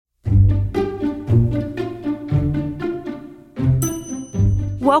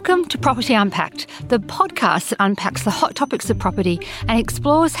Welcome to Property Unpacked, the podcast that unpacks the hot topics of property and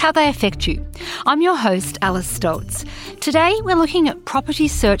explores how they affect you. I'm your host, Alice Stoltz. Today, we're looking at property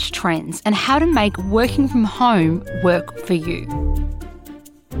search trends and how to make working from home work for you.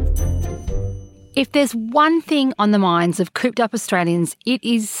 If there's one thing on the minds of cooped-up Australians, it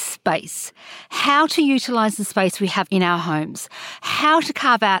is space. How to utilise the space we have in our homes, how to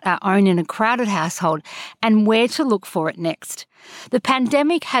carve out our own in a crowded household, and where to look for it next. The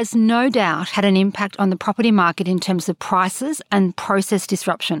pandemic has no doubt had an impact on the property market in terms of prices and process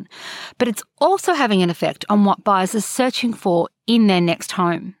disruption, but it's also having an effect on what buyers are searching for in their next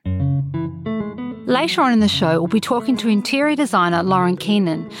home. Later on in the show, we'll be talking to interior designer Lauren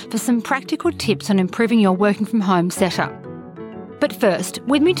Keenan for some practical tips on improving your working from home setup. But first,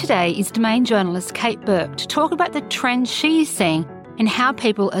 with me today is Domain journalist Kate Burke to talk about the trends she is seeing in how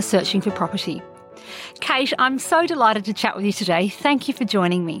people are searching for property. Kate, I'm so delighted to chat with you today. Thank you for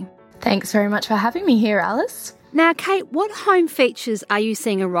joining me. Thanks very much for having me here, Alice. Now, Kate, what home features are you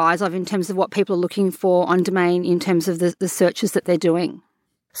seeing a rise of in terms of what people are looking for on Domain in terms of the searches that they're doing?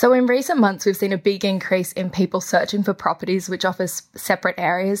 So in recent months, we've seen a big increase in people searching for properties which offers separate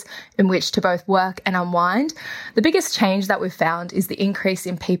areas in which to both work and unwind. The biggest change that we've found is the increase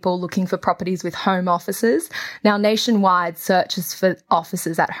in people looking for properties with home offices. Now, nationwide, searches for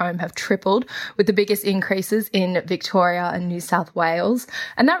offices at home have tripled, with the biggest increases in Victoria and New South Wales.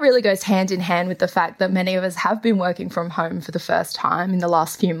 And that really goes hand in hand with the fact that many of us have been working from home for the first time in the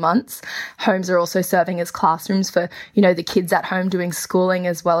last few months. Homes are also serving as classrooms for, the kids at home doing schooling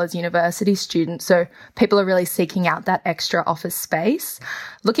as well as university students. So people are really seeking out that extra office space.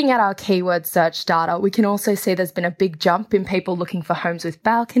 Looking at our keyword search data, we can also see there's been a big jump in people looking for homes with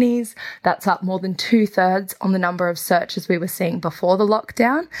balconies. That's up more than 2/3 on the number of searches we were seeing before the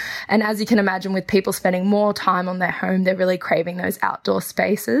lockdown. And as you can imagine, with people spending more time on their home, they're really craving those outdoor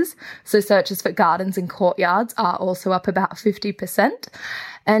spaces. So searches for gardens and courtyards are also up about 50%.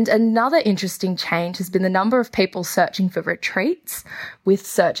 And another interesting change has been the number of people searching for retreats, with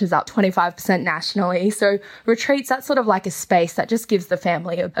searches up 25% nationally. So retreats, that's sort of like a space that just gives the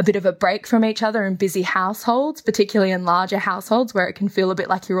family a bit of a break from each other in busy households, particularly in larger households where it can feel a bit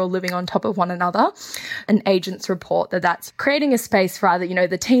like you're all living on top of one another. And agents report that that's creating a space for either,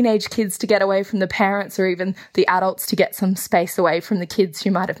 the teenage kids to get away from the parents or even the adults to get some space away from the kids who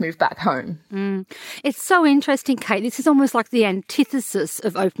might have moved back home. It's so interesting, Kate. This is almost like the antithesis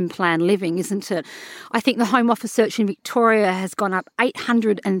of open plan living, isn't it? I think the home office search in Victoria has gone up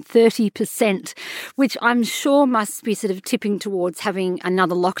 830%, which I'm sure must be sort of tipping towards having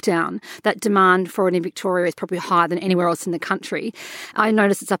another lockdown. That demand for it in Victoria is probably higher than anywhere else in the country. I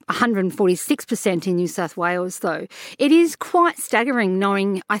noticed it's up 146% in New South Wales, though. It is quite staggering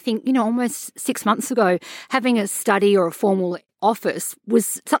knowing, I think, almost 6 months ago, having a study or a formal office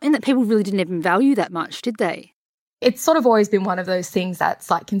was something that people really didn't even value that much, did they? It's sort of always been one of those things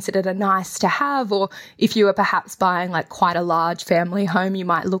that's like considered a nice to have, or if you were perhaps buying like quite a large family home, you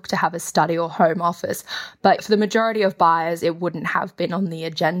might look to have a study or home office. But for the majority of buyers, it wouldn't have been on the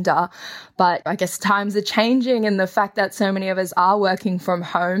agenda. But I guess times are changing, and the fact that so many of us are working from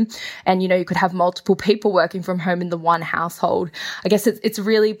home and, you could have multiple people working from home in the one household, I guess it's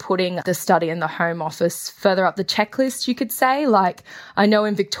really putting the study and the home office further up the checklist, you could say. Like, I know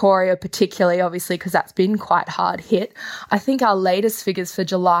in Victoria particularly, obviously, because that's been quite hard hit. I think our latest figures for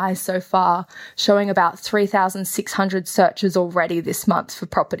July so far showing about 3,600 searches already this month for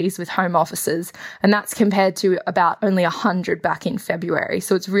properties with home offices, and that's compared to about only 100 back in February.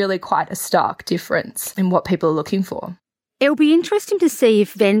 So it's really quite a stark difference in what people are looking for. It'll be interesting to see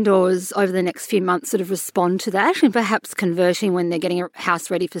if vendors over the next few months sort of respond to that and perhaps converting when they're getting a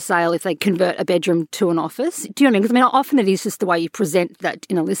house ready for sale, if they convert a bedroom to an office. Do you know what I mean? Because often it is just the way you present that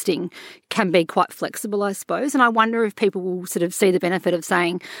in a listing can be quite flexible, I suppose. And I wonder if people will sort of see the benefit of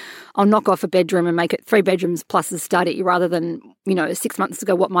saying, I'll knock off a bedroom and make it 3 bedrooms plus a study rather than, 6 months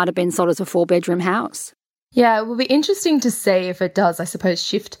ago what might have been sold as a 4-bedroom house. Yeah, it will be interesting to see if it does, I suppose,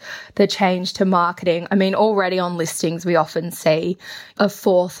 shift the change to marketing. I mean, already on listings, we often see a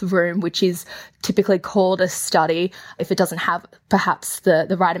 4th room, which is typically called a study if it doesn't have perhaps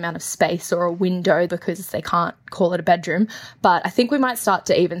the right amount of space or a window because they can't call it a bedroom. But I think we might start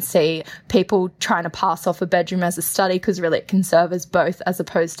to even see people trying to pass off a bedroom as a study because really it can serve as both as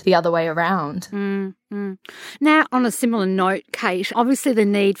opposed to the other way around. Now, on a similar note, Kate, obviously the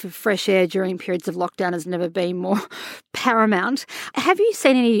need for fresh air during periods of lockdown has never been more paramount. Have you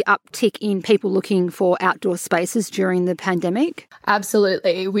seen any uptick in people looking for outdoor spaces during the pandemic?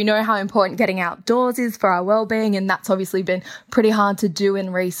 Absolutely. We know how important getting outdoors is for our well-being, and that's obviously been pretty hard to do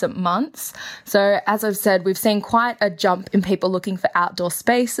in recent months. So as I've said, we've seen quite a jump in people looking for outdoor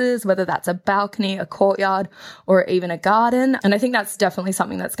spaces, whether that's a balcony, a courtyard, or even a garden. And I think that's definitely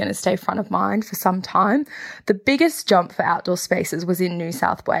something that's going to stay front of mind for some time. The biggest jump for outdoor spaces was in New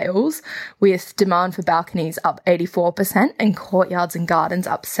South Wales, with demand for balconies up 84% and courtyards and gardens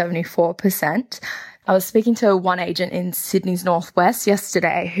up 74%. I was speaking to one agent in Sydney's northwest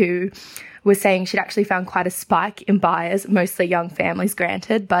yesterday who was saying she'd actually found quite a spike in buyers, mostly young families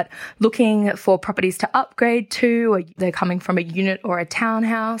granted, but looking for properties to upgrade to, or they're coming from a unit or a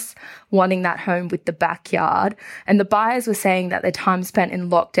townhouse, wanting that home with the backyard. And the buyers were saying that their time spent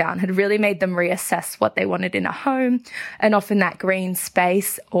in lockdown had really made them reassess what they wanted in a home, and often that green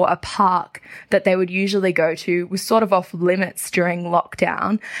space or a park that they would usually go to was sort of off limits during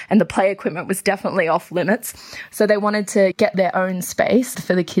lockdown, and the play equipment was definitely off limits. So they wanted to get their own space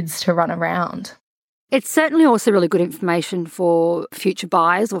for the kids to run around. It's certainly also really good information for future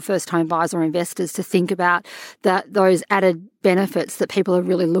buyers or first-time buyers or investors to think about those added benefits that people are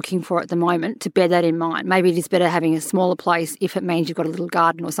really looking for at the moment, to bear that in mind. Maybe it is better having a smaller place if it means you've got a little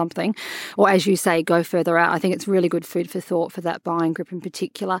garden or something, or as you say, go further out. I think it's really good food for thought for that buying group in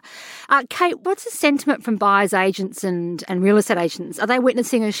particular. Kate, what's the sentiment from buyers agents and real estate agents? Are they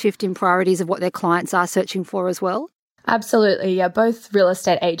witnessing a shift in priorities of what their clients are searching for as well? Absolutely, yeah. Both real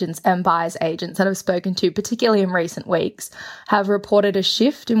estate agents and buyers agents that I've spoken to, particularly in recent weeks, have reported a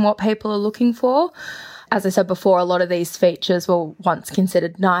shift in what people are looking for. As I said before, a lot of these features were once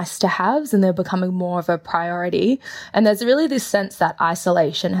considered nice to haves, and they're becoming more of a priority. And there's really this sense that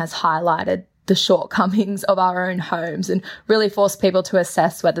isolation has highlighted the shortcomings of our own homes and really forced people to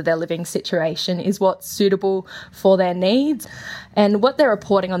assess whether their living situation is what's suitable for their needs. And what they're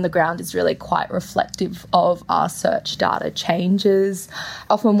reporting on the ground is really quite reflective of our search data changes.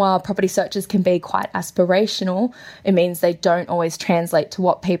 Often, while property searches can be quite aspirational, it means they don't always translate to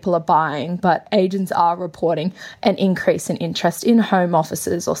what people are buying, but agents are reporting an increase in interest in home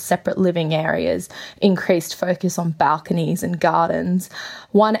offices or separate living areas, increased focus on balconies and gardens.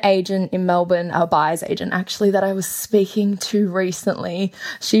 One agent in Melbourne, a buyer's agent actually, that I was speaking to recently,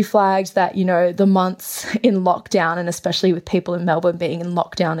 she flagged that, the months in lockdown, and especially with people in Melbourne being in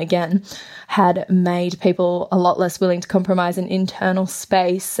lockdown again, had made people a lot less willing to compromise an internal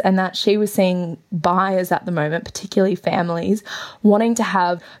space, and that she was seeing buyers at the moment, particularly families, wanting to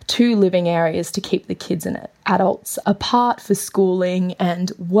have 2 living areas to keep the kids and adults apart for schooling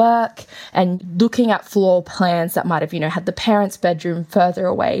and work, and looking at floor plans that might have, had the parents' bedroom further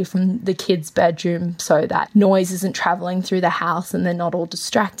away from the kids' bedroom so that noise isn't travelling through the house and they're not all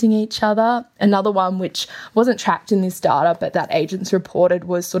distracting each other. Another one which wasn't tracked in this data but that agents reported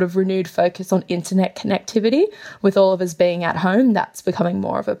was sort of renewed focus on internet connectivity. With all of us being at home, that's becoming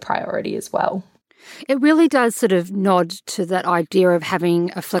more of a priority as well. It really does sort of nod to that idea of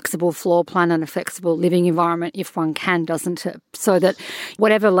having a flexible floor plan and a flexible living environment if one can, doesn't it? So that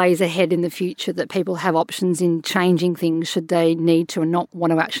whatever lays ahead in the future, that people have options in changing things should they need to and not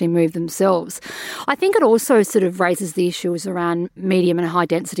want to actually move themselves. I think it also sort of raises the issues around medium and high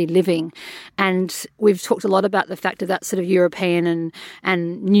density living. And we've talked a lot about the fact of that sort of European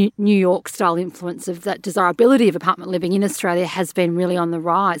and New York style influence of that desirability of apartment living in Australia has been really on the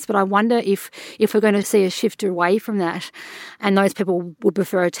rise. But I wonder if we're going to see a shift away from that, and those people would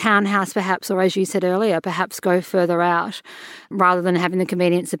prefer a townhouse perhaps, or as you said earlier, perhaps go further out rather than having the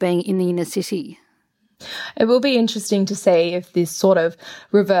convenience of being in the inner city. It will be interesting to see if this sort of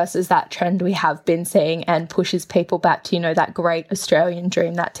reverses that trend we have been seeing and pushes people back to, that great Australian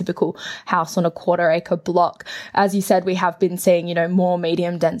dream, that typical house on a 1/4-acre block. As you said, we have been seeing, more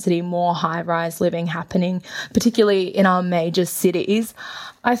medium density, more high-rise living happening, particularly in our major cities.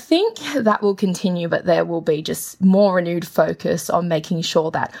 I think that will continue, but there will be just more renewed focus on making sure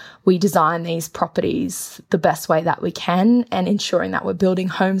that we design these properties the best way that we can and ensuring that we're building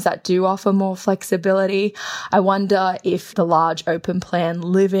homes that do offer more flexibility. I wonder if the large open plan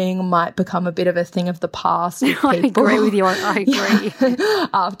living might become a bit of a thing of the past. I agree with you. I agree. Yeah.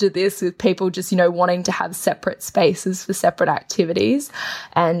 After this, with people just, wanting to have separate spaces for separate activities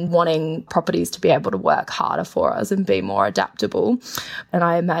and wanting properties to be able to work harder for us and be more adaptable. And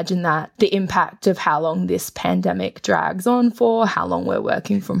I imagine that the impact of how long this pandemic drags on for, how long we're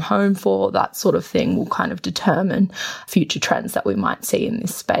working from home for, that sort of thing will kind of determine future trends that we might see in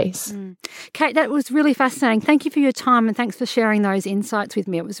this space. Kate, that was really fascinating. Thank you for your time and thanks for sharing those insights with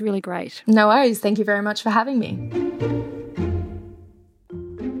me. It was really great. No worries. Thank you very much for having me.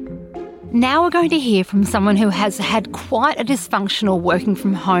 Now we're going to hear from someone who has had quite a dysfunctional working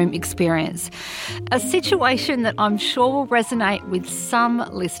from home experience, a situation that I'm sure will resonate with some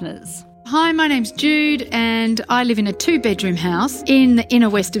listeners. Hi, my name's Jude and I live in a 2-bedroom house in the inner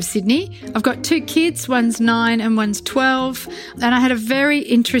west of Sydney. I've got 2 kids, one's 9 and one's 12, and I had a very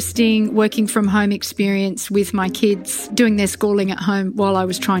interesting working from home experience with my kids doing their schooling at home while I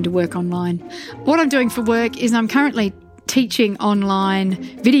was trying to work online. What I'm doing for work is I'm currently teaching online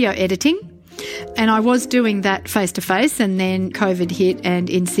video editing. And I was doing that face-to-face, and then COVID hit and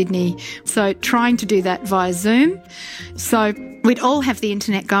in Sydney. So trying to do that via Zoom. So we'd all have the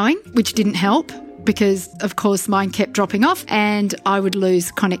internet going, which didn't help because, of course, mine kept dropping off and I would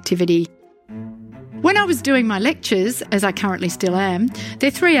lose connectivity. When I was doing my lectures, as I currently still am,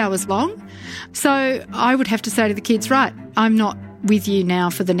 they're 3 hours long. So I would have to say to the kids, right, I'm not with you now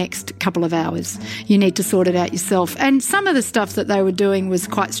for the next couple of hours. You need to sort it out yourself. And some of the stuff that they were doing was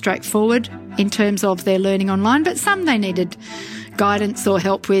quite straightforward in terms of their learning online, but some they needed guidance or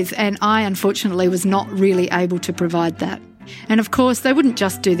help with, and I unfortunately was not really able to provide that. And of course, they wouldn't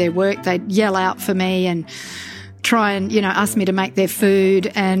just do their work, they'd yell out for me and try and, ask me to make their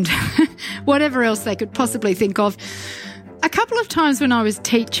food and whatever else they could possibly think of. A couple of times when I was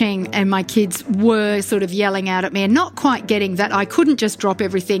teaching and my kids were sort of yelling out at me and not quite getting that I couldn't just drop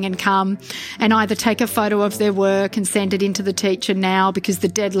everything and come and either take a photo of their work and send it into the teacher now because the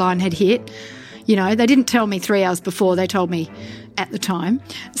deadline had hit. They didn't tell me 3 hours before, they told me at the time.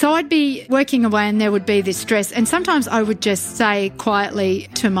 So I'd be working away and there would be this stress. And sometimes I would just say quietly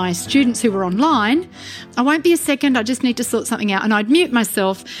to my students who were online, I won't be a second, I just need to sort something out. And I'd mute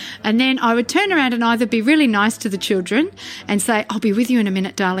myself and then I would turn around and either be really nice to the children and say, I'll be with you in a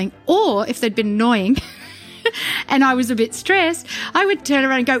minute, darling. Or if they'd been annoying and I was a bit stressed, I would turn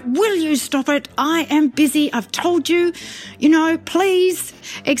around and go, will you stop it? I am busy. I've told you, please.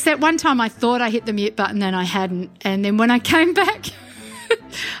 Except one time I thought I hit the mute button and I hadn't. And then when I came back,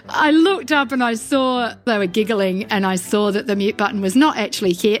 I looked up and I saw they were giggling and I saw that the mute button was not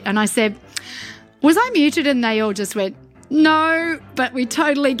actually hit. And I said, was I muted? And they all just went, no, but we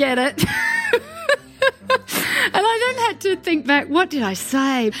totally get it. And I then had to think back, what did I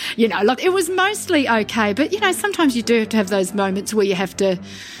say? It was mostly okay, but, sometimes you do have to have those moments where you have to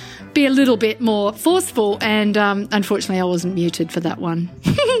be a little bit more forceful, and unfortunately I wasn't muted for that one.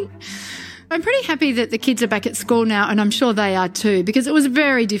 I'm pretty happy that the kids are back at school now, and I'm sure they are too, because it was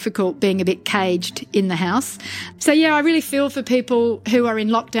very difficult being a bit caged in the house. So, I really feel for people who are in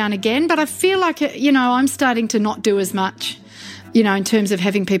lockdown again, but I feel like, I'm starting to not do as much, in terms of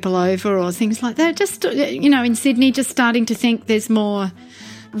having people over or things like that. Just, in Sydney, just starting to think there's more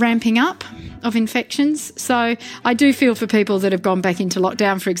ramping up of infections. So I do feel for people that have gone back into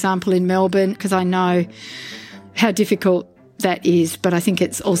lockdown, for example, in Melbourne, because I know how difficult that is, but I think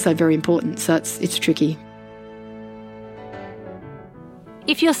it's also very important. So it's tricky.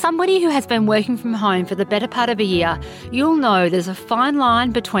 If you're somebody who has been working from home for the better part of a year, you'll know there's a fine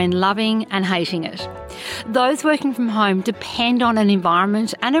line between loving and hating it. Those working from home depend on an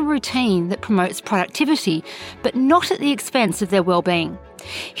environment and a routine that promotes productivity, but not at the expense of their well-being.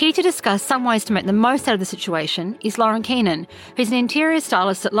 Here to discuss some ways to make the most out of the situation is Lauren Keenan, who's an interior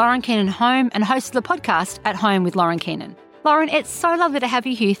stylist at Lauren Keenan Home and host of the podcast At Home with Lauren Keenan. Lauren, it's so lovely to have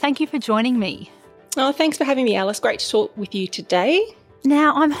you here. Thank you for joining me. Oh, thanks for having me, Alice. Great to talk with you today.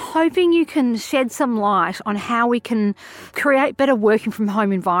 Now, I'm hoping you can shed some light on how we can create better working from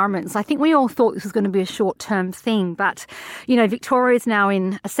home environments. I think we all thought this was going to be a short-term thing, but, Victoria's now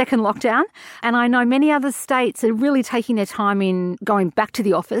in a second lockdown, and I know many other states are really taking their time in going back to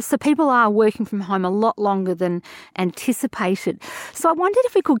the office, so people are working from home a lot longer than anticipated. So I wondered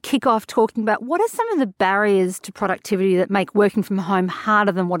if we could kick off talking about what are some of the barriers to productivity that make working from home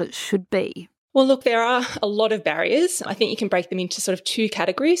harder than what it should be? Well, look, there are a lot of barriers. I think you can break them into sort of 2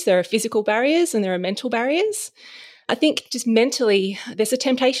 categories. There are physical barriers and there are mental barriers. I think just mentally, there's a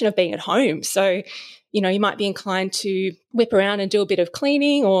temptation of being at home. So, you might be inclined to whip around and do a bit of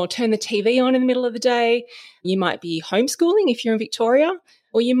cleaning or turn the TV on in the middle of the day. You might be homeschooling if you're in Victoria,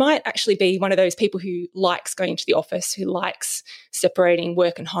 or you might actually be one of those people who likes going to the office, who likes separating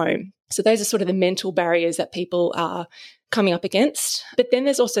work and home. So those are sort of the mental barriers that people are coming up against. But then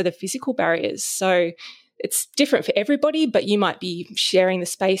there's also the physical barriers. So it's different for everybody, but you might be sharing the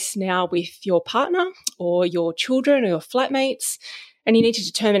space now with your partner or your children or your flatmates, and you need to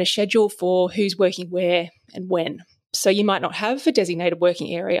determine a schedule for who's working where and when. So you might not have a designated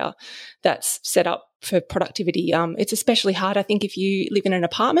working area that's set up for productivity. It's especially hard, I think, if you live in an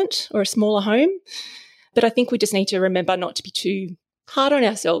apartment or a smaller home. But I think we just need to remember not to be too hard on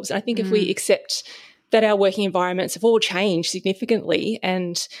ourselves. And I think if we accept that our working environments have all changed significantly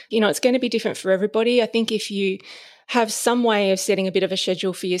and, it's going to be different for everybody. I think if you have some way of setting a bit of a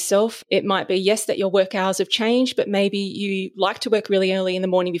schedule for yourself. It might be, yes, that your work hours have changed, but maybe you like to work really early in the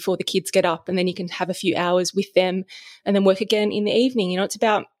morning before the kids get up, and then you can have a few hours with them and then work again in the evening. It's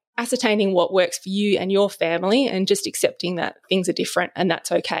about ascertaining what works for you and your family and just accepting that things are different and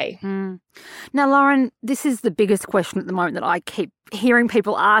that's okay. Now, Lauren, this is the biggest question at the moment that I keep hearing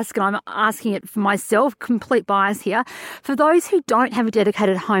people ask, and I'm asking it for myself, complete bias here. For those who don't have a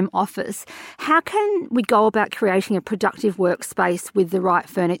dedicated home office, how can we go about creating a productive workspace with the right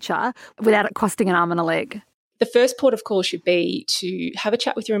furniture without it costing an arm and a leg? The first port of call should be to have a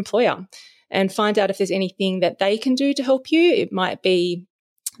chat with your employer and find out if there's anything that they can do to help you. It might be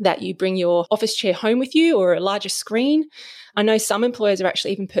that you bring your office chair home with you or a larger screen. I know some employers are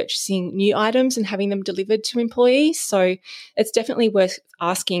actually even purchasing new items and having them delivered to employees. So it's definitely worth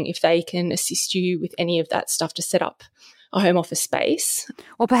asking if they can assist you with any of that stuff to set up a home office space.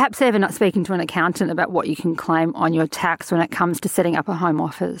 Or perhaps even not speaking to an accountant about what you can claim on your tax when it comes to setting up a home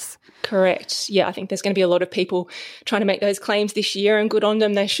office. Correct. Yeah, I think there's going to be a lot of people trying to make those claims this year, and good on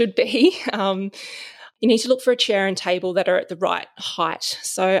them, they should be. You need to look for a chair and table that are at the right height.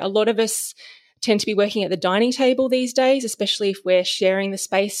 So a lot of us tend to be working at the dining table these days, especially if we're sharing the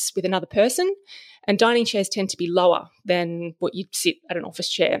space with another person. And dining chairs tend to be lower than what you'd sit at an office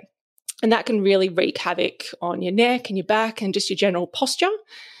chair. And that can really wreak havoc on your neck and your back and just your general posture.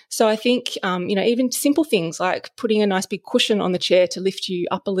 So I think, even simple things like putting a nice big cushion on the chair to lift you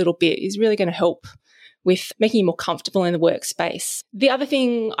up a little bit is really going to help with making you more comfortable in the workspace. The other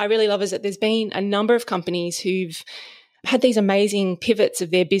thing I really love is that there's been a number of companies who've had these amazing pivots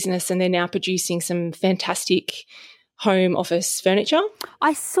of their business, and they're now producing some fantastic home office furniture.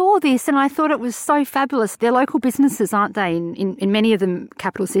 I saw this and I thought it was so fabulous. They're local businesses, aren't they, in many of them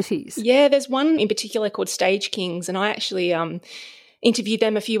capital cities? Yeah, there's one in particular called Stage Kings, and I actually interviewed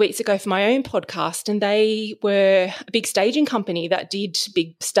them a few weeks ago for my own podcast, and they were a big staging company that did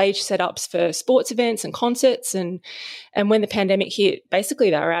big stage setups for sports events and concerts. And when the pandemic hit, basically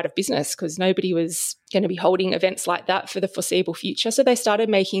they were out of business because nobody was going to be holding events like that for the foreseeable future. So they started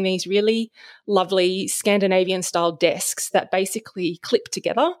making these really lovely Scandinavian-style desks that basically clip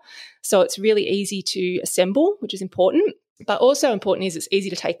together. So it's really easy to assemble, which is important. But also important is it's easy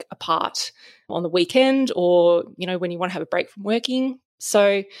to take apart on the weekend or, when you want to have a break from working.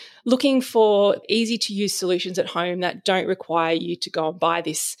 So looking for easy to use solutions at home that don't require you to go and buy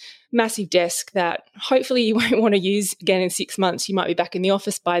this massive desk that hopefully you won't want to use again in 6 months. You might be back in the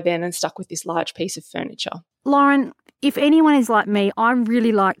office by then and stuck with this large piece of furniture. Lauren, if anyone is like me, I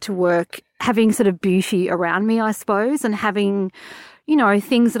really like to work having sort of beauty around me, I suppose, and having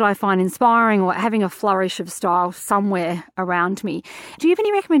things that I find inspiring or having a flourish of style somewhere around me. Do you have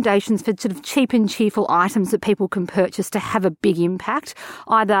any recommendations for sort of cheap and cheerful items that people can purchase to have a big impact,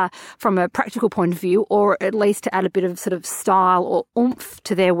 either from a practical point of view or at least to add a bit of sort of style or oomph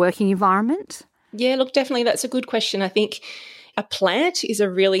to their working environment? Yeah, look, definitely that's a good question. I think a plant is a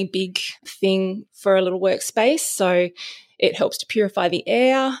really big thing for a little workspace. So it helps to purify the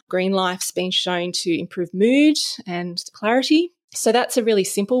air. Green life's been shown to improve mood and clarity. So that's a really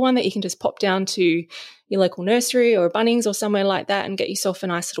simple one that you can just pop down to your local nursery or a Bunnings or somewhere like that and get yourself a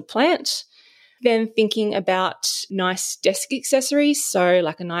nice little plant. Then thinking about nice desk accessories, so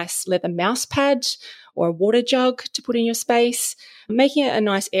like a nice leather mouse pad or a water jug to put in your space, making it a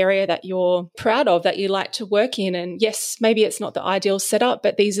nice area that you're proud of, that you like to work in. And yes, maybe it's not the ideal setup,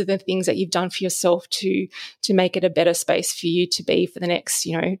 but these are the things that you've done for yourself to make it a better space for you to be for the next,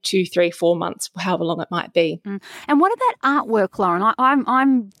 2, 3, 4 months, however long it might be. And what about artwork, Lauren?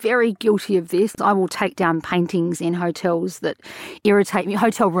 I'm very guilty of this. I will take down paintings in hotels that irritate me,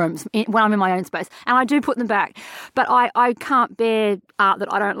 hotel rooms, when I'm in my own space, and I do put them back. But I can't bear art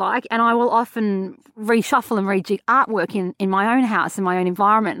that I don't like, and I will often reshuffle and rejig artwork in my own house, in my own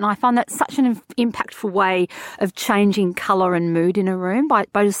environment. And I find that such an impactful way of changing colour and mood in a room by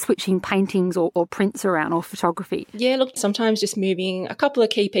just switching paintings or prints around or photography. Yeah, look, sometimes just moving a couple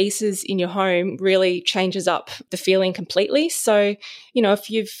of key pieces in your home really changes up the feeling completely. So, if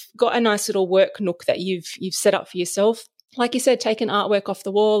you've got a nice little work nook that you've set up for yourself, like you said, take an artwork off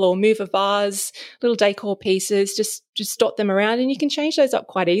the wall or move a vase, little decor pieces, just dot them around, and you can change those up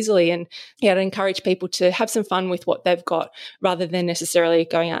quite easily. And I'd encourage people to have some fun with what they've got rather than necessarily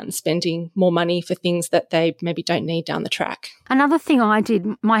going out and spending more money for things that they maybe don't need down the track. Another thing I did,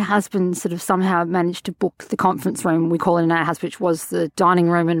 my husband sort of somehow managed to book the conference room, we call it in our house, which was the dining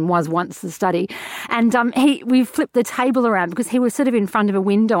room and was once the study. And we flipped the table around because he was sort of in front of a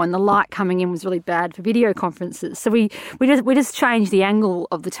window and the light coming in was really bad for video conferences. So we just changed the angle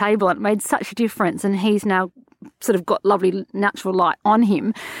of the table and it made such a difference. And he's now sort of got lovely natural light on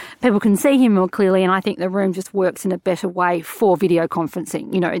him, people can see him more clearly, and I think the room just works in a better way for video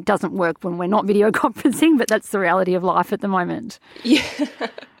conferencing. It doesn't work when we're not video conferencing, but that's the reality of life at the moment. Yeah.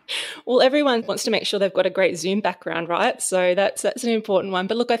 Well, everyone wants to make sure they've got a great Zoom background, right? So that's an important one.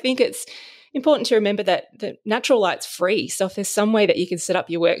 But look, I think it's important to remember that the natural light's free. So if there's some way that you can set up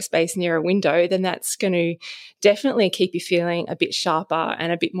your workspace near a window, then that's going to definitely keep you feeling a bit sharper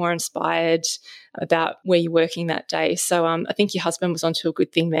and a bit more inspired about where you're working that day. So I think your husband was onto a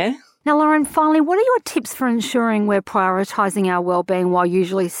good thing there. Now, Lauren, finally, what are your tips for ensuring we're prioritising our wellbeing while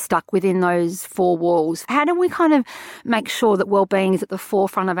usually stuck within those four walls? How do we kind of make sure that wellbeing is at the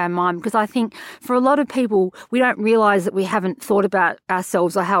forefront of our mind? Because I think for a lot of people, we don't realise that we haven't thought about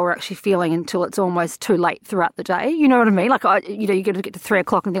ourselves or how we're actually feeling until it's almost too late throughout the day. You know what I mean? Like, you get to 3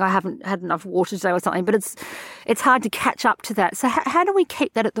 o'clock and think, I haven't had enough water today or something, but it's hard to catch up to that. So how do we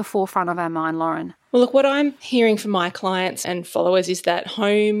keep that at the forefront of our mind, Lauren? Well, look, what I'm hearing from my clients and followers is that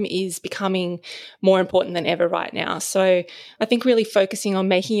home is becoming more important than ever right now. So I think really focusing on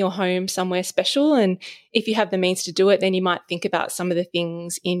making your home somewhere special. And if you have the means to do it, then you might think about some of the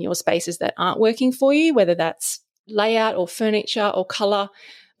things in your spaces that aren't working for you, whether that's layout or furniture or colour.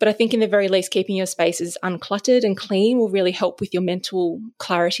 But I think in the very least, keeping your spaces uncluttered and clean will really help with your mental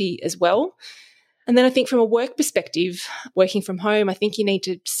clarity as well. And then I think from a work perspective, working from home, I think you need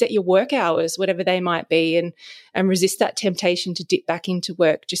to set your work hours, whatever they might be, and resist that temptation to dip back into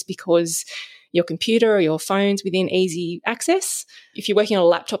work just because your computer or your phone's within easy access. If you're working on a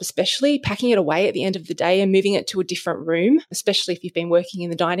laptop especially, packing it away at the end of the day and moving it to a different room, especially if you've been working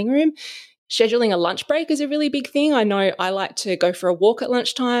in the dining room. Scheduling a lunch break is a really big thing. I know I like to go for a walk at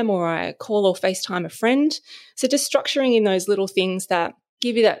lunchtime, or I call or FaceTime a friend. So just structuring in those little things that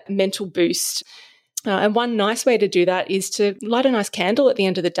give you that mental boost. And one nice way to do that is to light a nice candle at the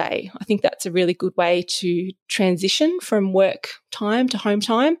end of the day. I think that's a really good way to transition from work time to home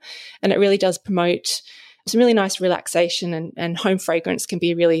time. And it really does promote some really nice relaxation, and home fragrance can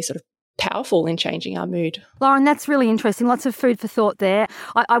be really sort of powerful in changing our mood. Lauren, that's really interesting. Lots of food for thought there.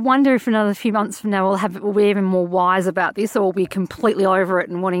 I wonder if another few months from now we'll be even more wise about this, or we'll be completely over it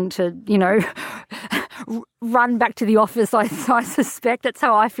and wanting to, run back to the office. I suspect that's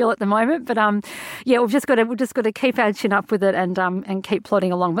how I feel at the moment. But we've just got to keep our chin up with it and keep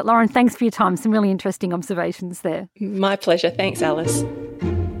plodding along. But Lauren, thanks for your time. Some really interesting observations there. My pleasure. Thanks, Alice.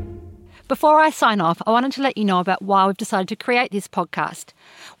 Before I sign off, I wanted to let you know about why we've decided to create this podcast.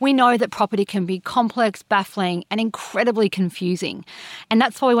 We know that property can be complex, baffling, and incredibly confusing. And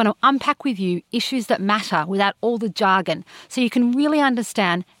that's why we want to unpack with you issues that matter without all the jargon, so you can really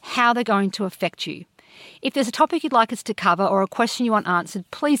understand how they're going to affect you. If there's a topic you'd like us to cover or a question you want answered,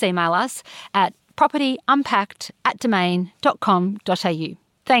 please email us at propertyunpacked@domain.com.au.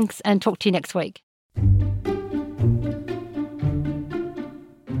 Thanks, and talk to you next week.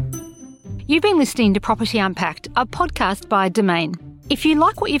 You've been listening to Property Unpacked, a podcast by Domain. If you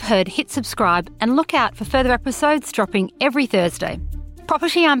like what you've heard, hit subscribe and look out for further episodes dropping every Thursday.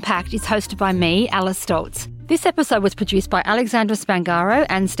 Property Unpacked is hosted by me, Alice Stoltz. This episode was produced by Alexandra Spangaro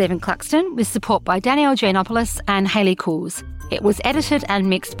and Stephen Claxton, with support by Danielle Giannopoulos and Hayley Cools. It was edited and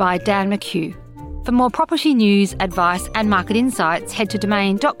mixed by Dan McHugh. For more property news, advice and market insights, head to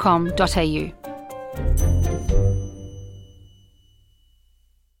domain.com.au.